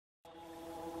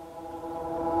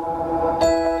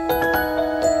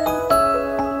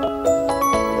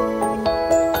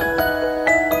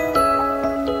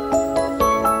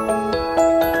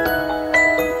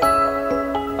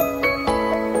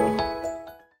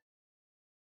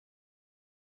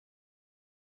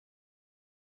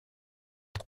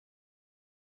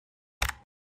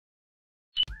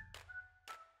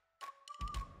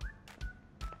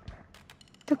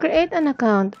To create an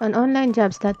account on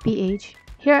OnlineJobs.PH,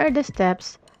 here are the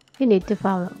steps you need to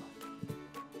follow.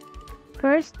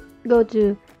 First, go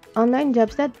to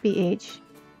OnlineJobs.PH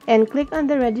and click on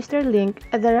the register link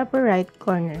at the upper right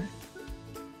corner.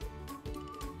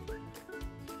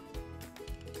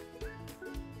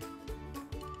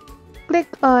 Click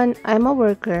on I'm a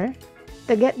worker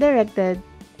to get directed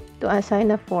to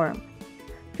assign a form.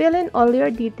 Fill in all your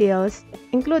details,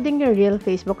 including your real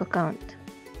Facebook account.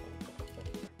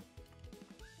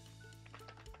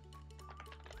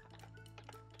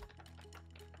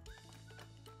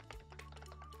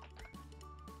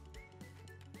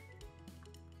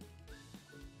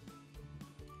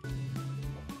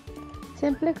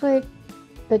 Simply click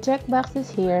the checkboxes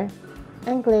here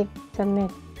and click Submit.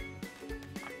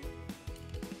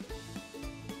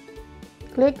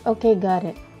 Click OK, got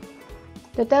it.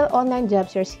 To tell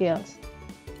OnlineJobs your skills.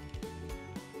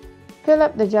 Fill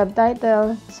up the job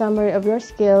title, summary of your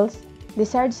skills,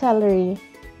 desired salary,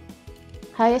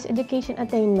 highest education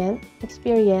attainment,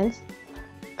 experience,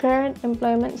 current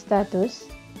employment status,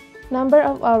 number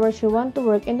of hours you want to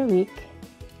work in a week,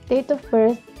 date of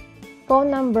birth,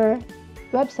 phone number,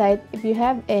 website if you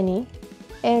have any,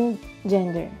 and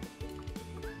gender.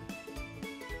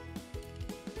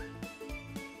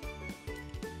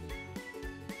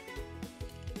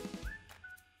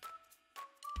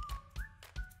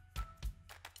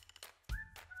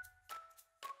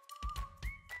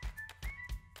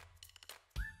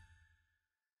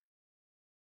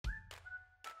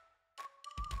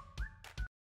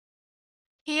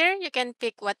 Here, you can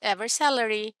pick whatever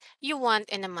salary you want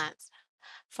in a month.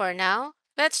 For now,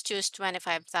 let's choose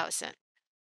 25,000.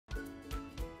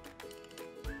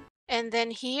 And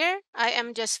then here, I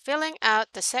am just filling out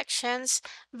the sections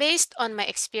based on my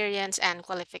experience and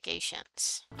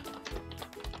qualifications.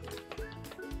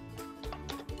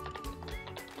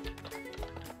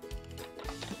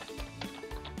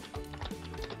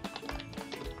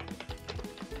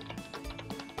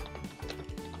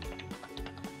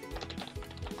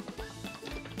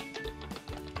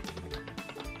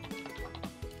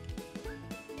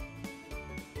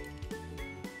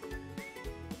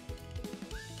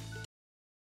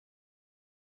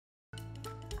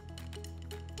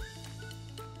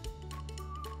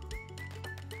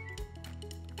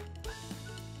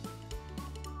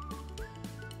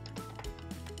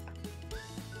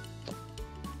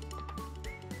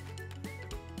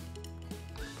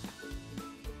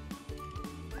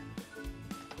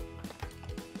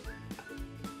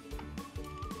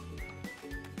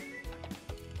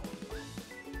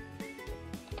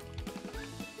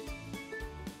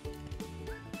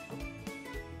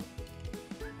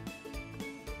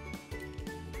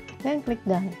 Then click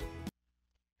Done.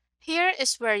 Here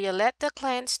is where you let the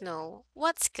clients know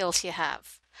what skills you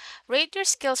have. Rate your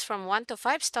skills from 1 to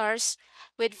 5 stars,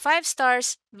 with 5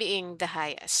 stars being the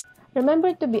highest.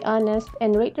 Remember to be honest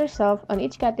and rate yourself on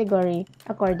each category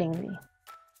accordingly.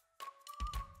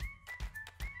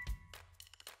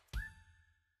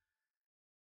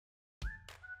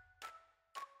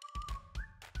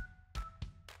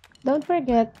 Don't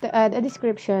forget to add a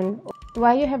description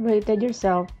why you have rated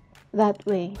yourself that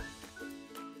way.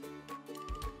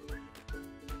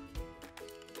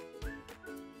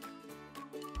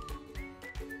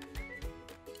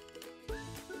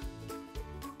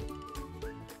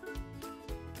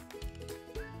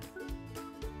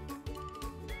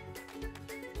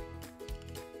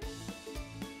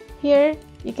 Here,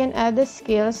 you can add the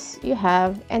skills you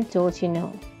have and tools you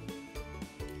know.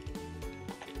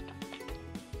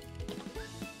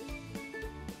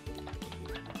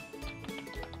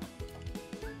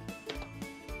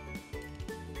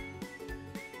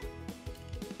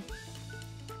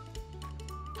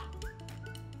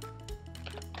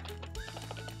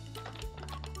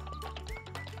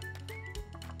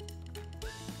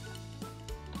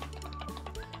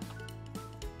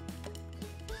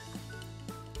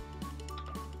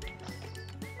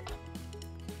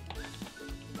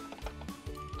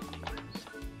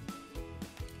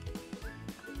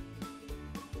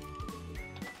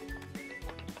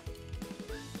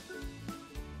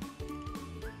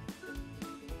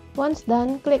 Once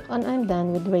done, click on I'm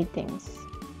done with ratings.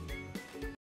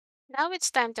 Now it's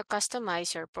time to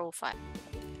customize your profile.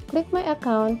 Click My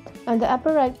Account on the upper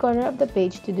right corner of the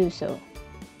page to do so.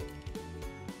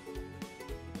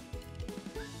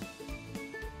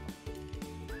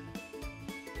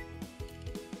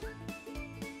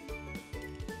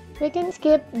 We can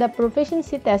skip the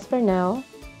proficiency test for now.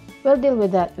 We'll deal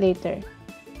with that later.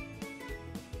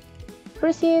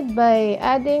 Proceed by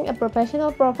adding a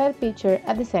professional profile picture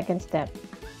at the second step.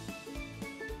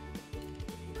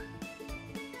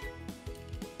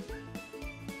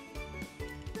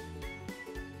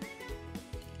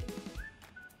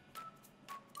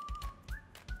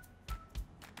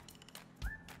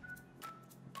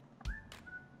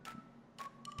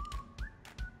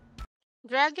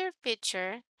 Drag your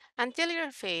picture until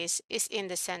your face is in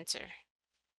the center.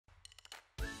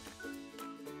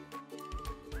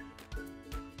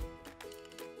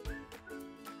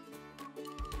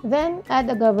 Then add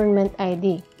a government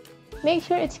ID. Make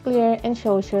sure it's clear and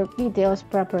shows your details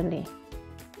properly.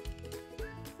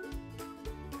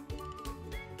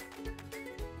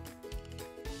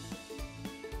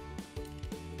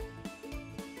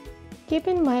 Keep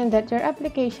in mind that your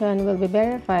application will be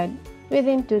verified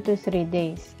within 2 to 3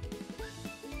 days.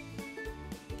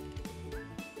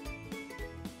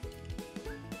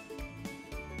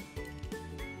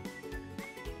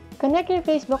 Connect your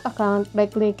Facebook account by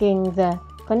clicking the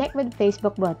Connect with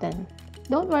Facebook button.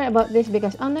 Don't worry about this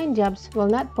because online jobs will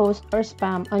not post or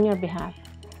spam on your behalf.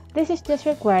 This is just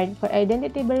required for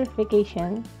identity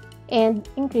verification and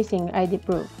increasing your ID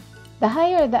proof. The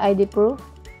higher the ID proof,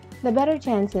 the better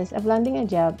chances of landing a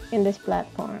job in this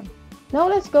platform. Now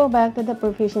let's go back to the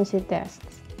proficiency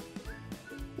tests.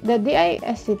 The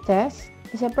DISC test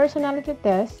is a personality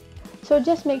test, so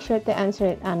just make sure to answer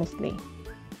it honestly.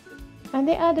 On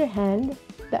the other hand,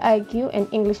 the IQ and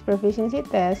English proficiency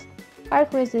test are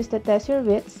quizzes to test your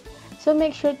wits, so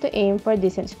make sure to aim for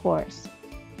decent scores.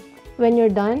 When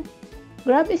you're done,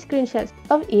 grab screenshots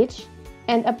of each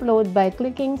and upload by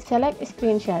clicking Select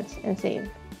Screenshots and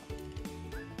Save.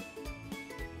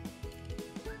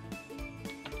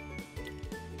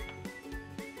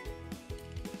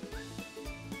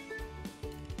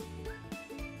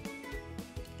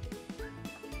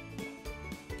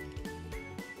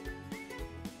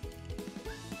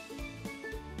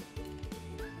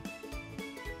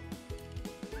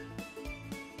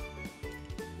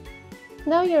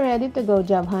 Now you're ready to go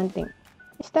job hunting.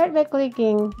 Start by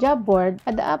clicking Job Board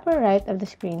at the upper right of the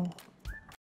screen.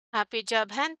 Happy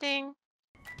job hunting!